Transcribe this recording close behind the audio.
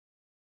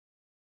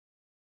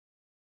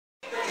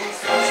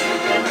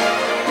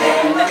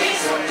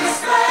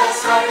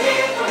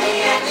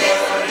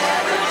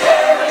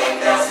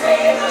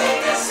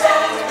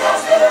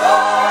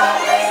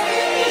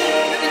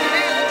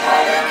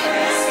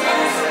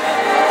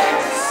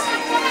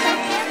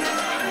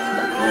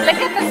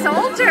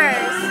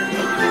pictures.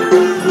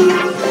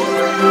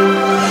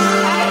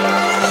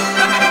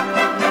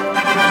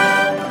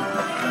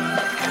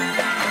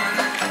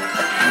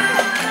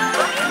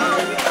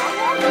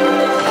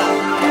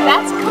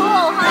 That's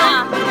cool,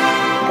 huh?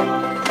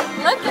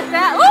 Look at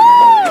that.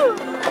 Woo!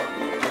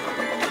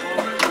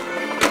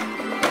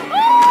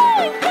 Woo!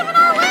 He's giving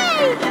our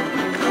way.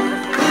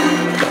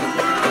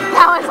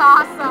 That was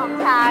awesome,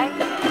 Ty.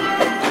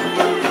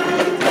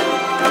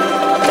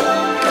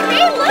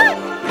 Hey, look!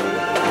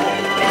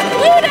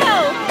 Pluto!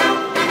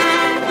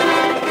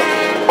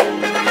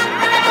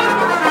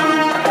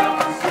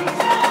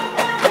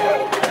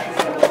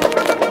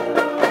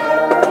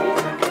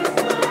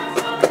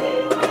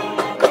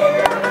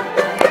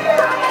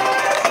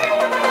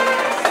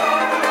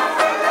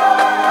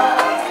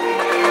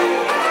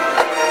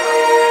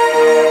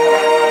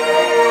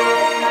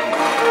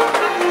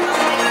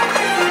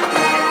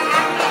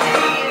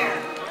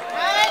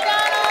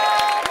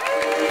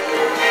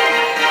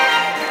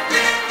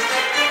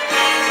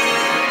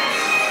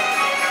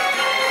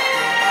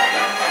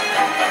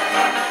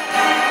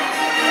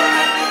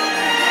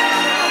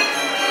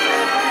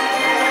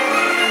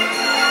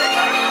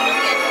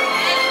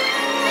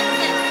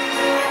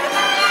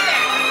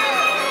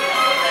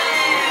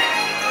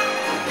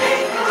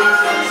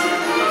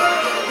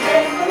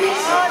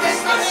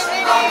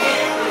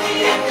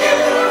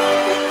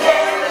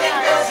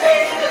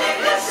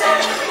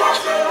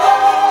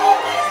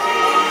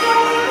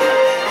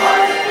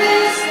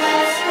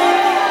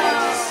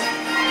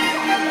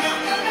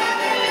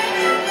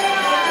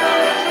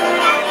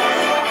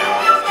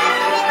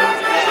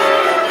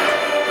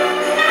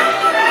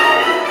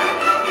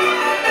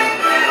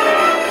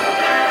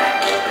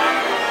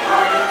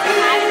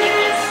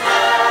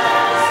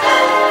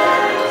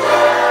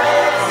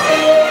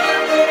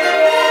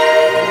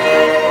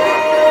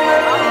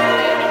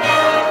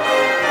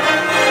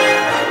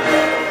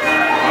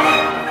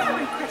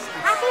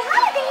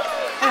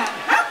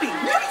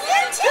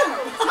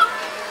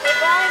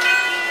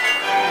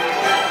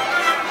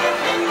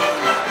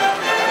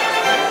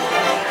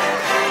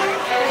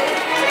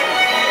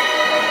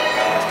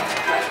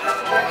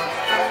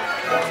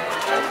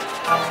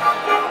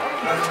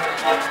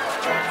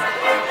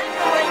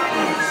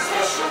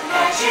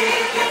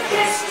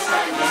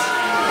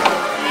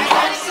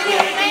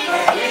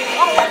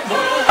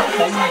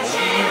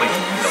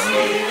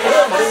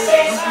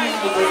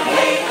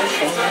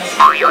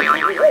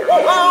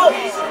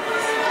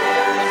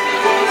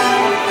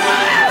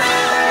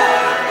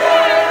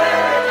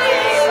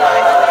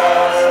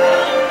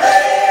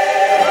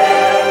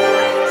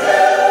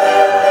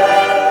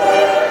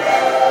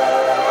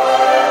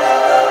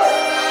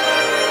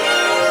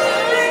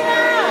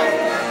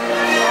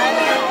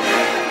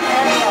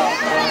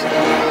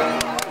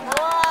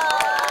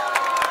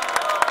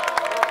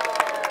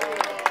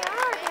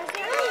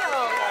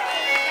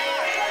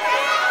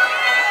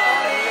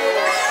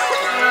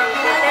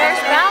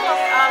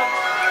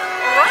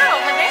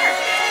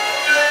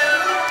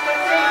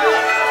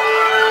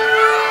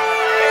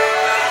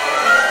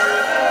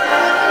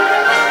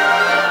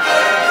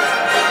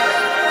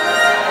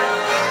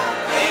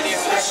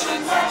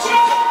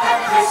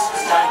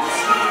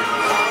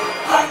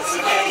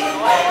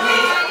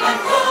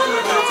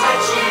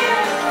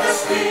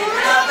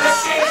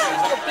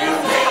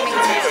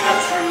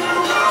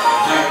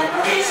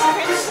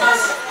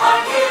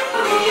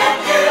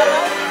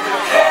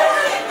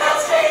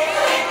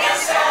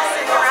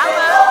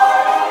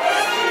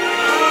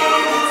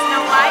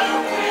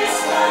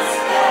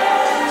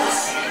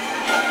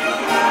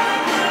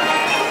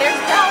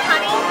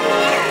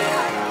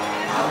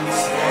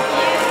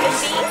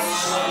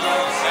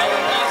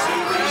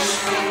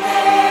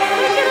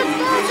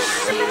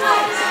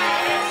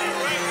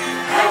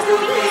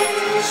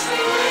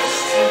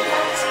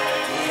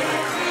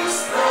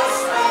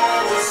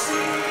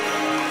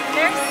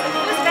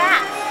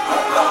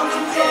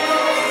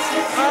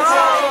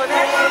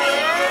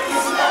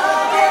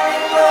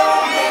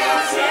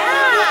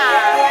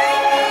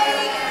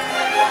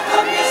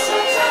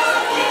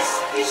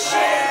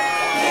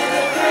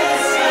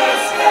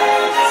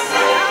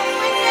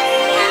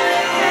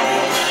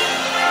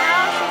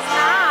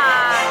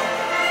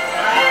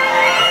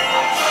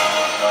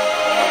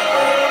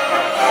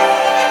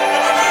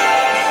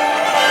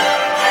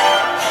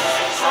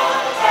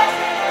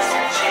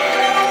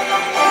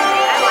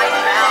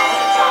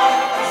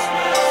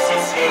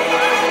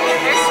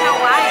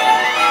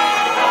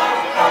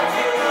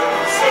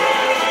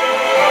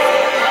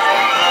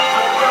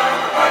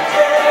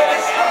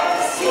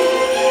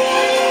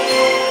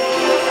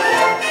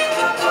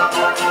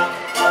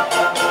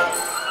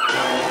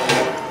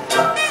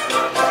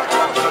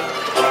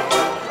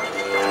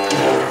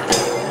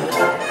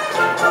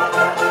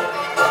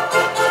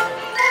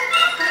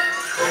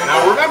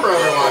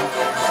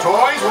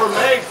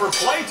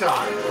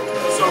 playtime.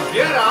 So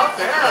get out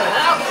there and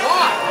have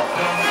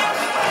fun.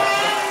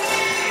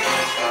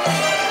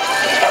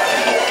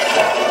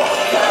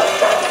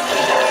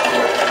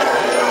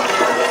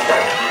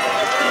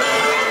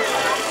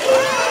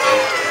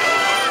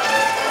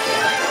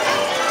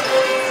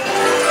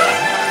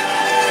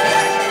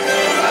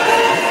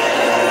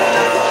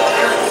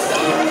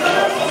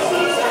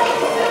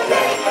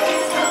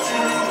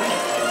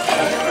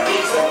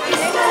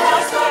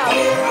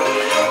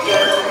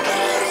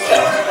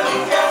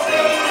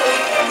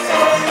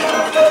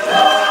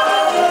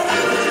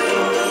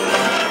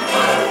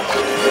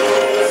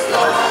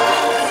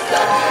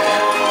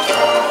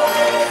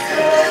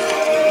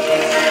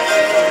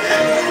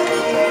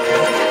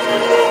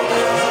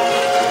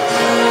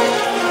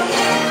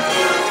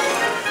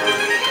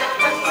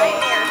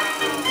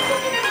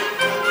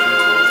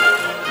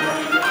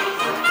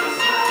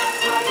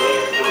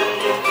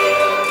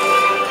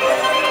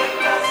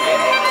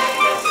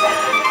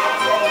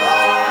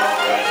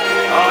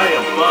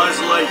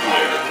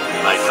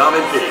 come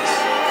in peace.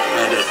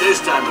 And at this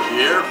time of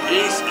year,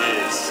 peace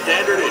is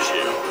standard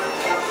issue.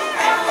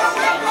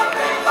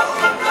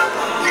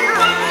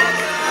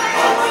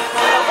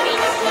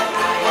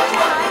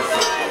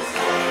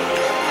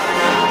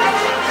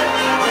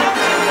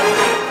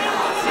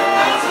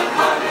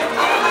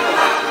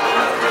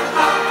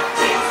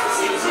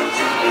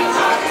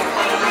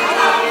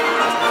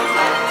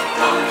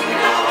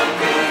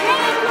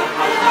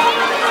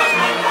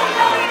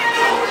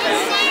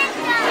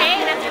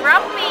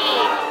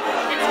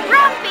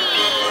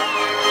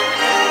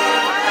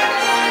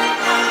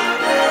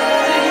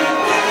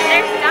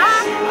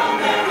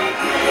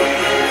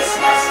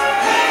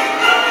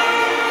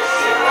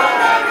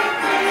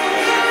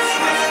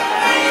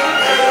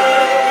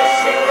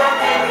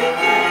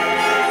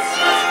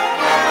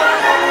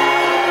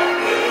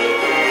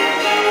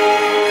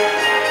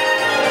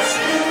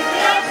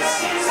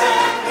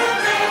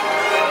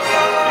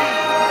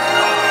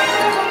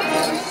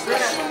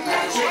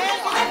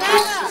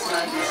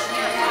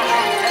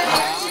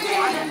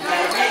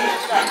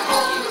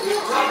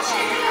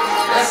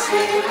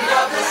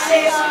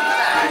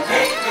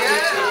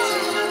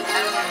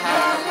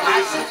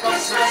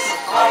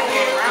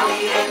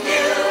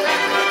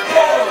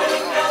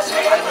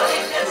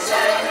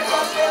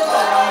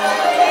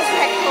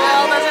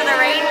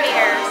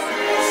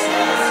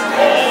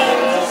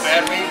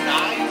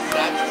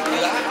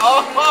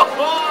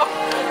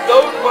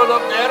 Those were the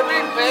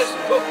very best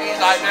cookies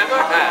I've ever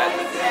had.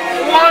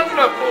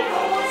 Wonderful!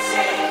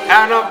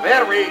 And a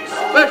very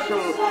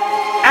special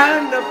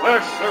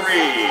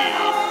anniversary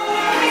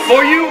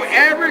for you,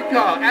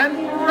 Erica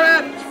and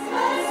Brett.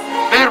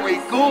 Very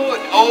good.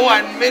 Oh,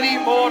 and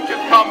many more to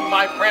come,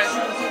 my friends.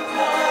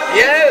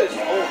 Yes.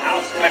 Oh,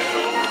 how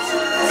special.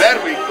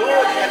 Very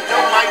good. And no,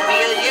 my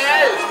dear,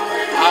 yes.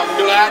 I'm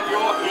glad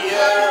you're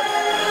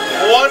here.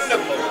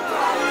 Wonderful.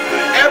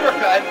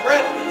 Erica and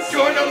Brett,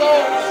 join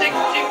along, sing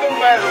jingle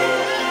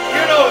bells.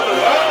 You know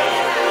the words.